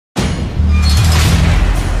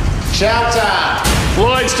Shout out!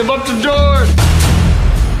 Floyd, step up the door!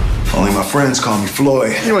 Only my friends call me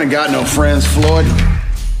Floyd. You ain't got no friends, Floyd.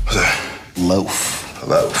 What's that? Loaf.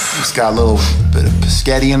 Loaf. It's got a little bit of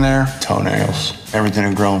biscotti in there. Toenails. Everything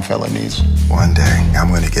a grown fella needs. One day, I'm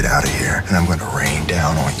gonna get out of here, and I'm gonna rain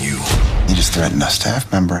down on you. You just threatened us,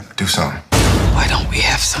 staff member. Do something. Why don't we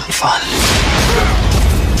have some fun?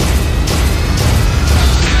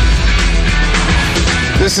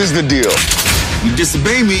 This is the deal. You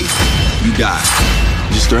disobey me, you die.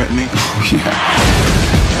 You just threatened me? Yeah.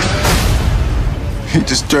 You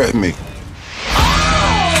just threatened me.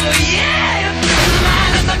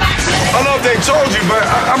 I don't know if they told you, but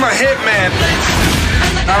I'm a hitman.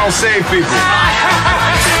 I don't save people.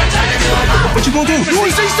 What you gonna do? You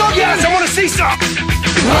wanna see something? Yes, I wanna see something.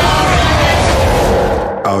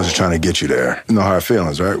 I was just trying to get you there. You know how our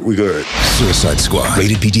feelings, right? We good. Suicide Squad.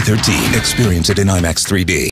 Rated PG-13. Experience it in IMAX 3D.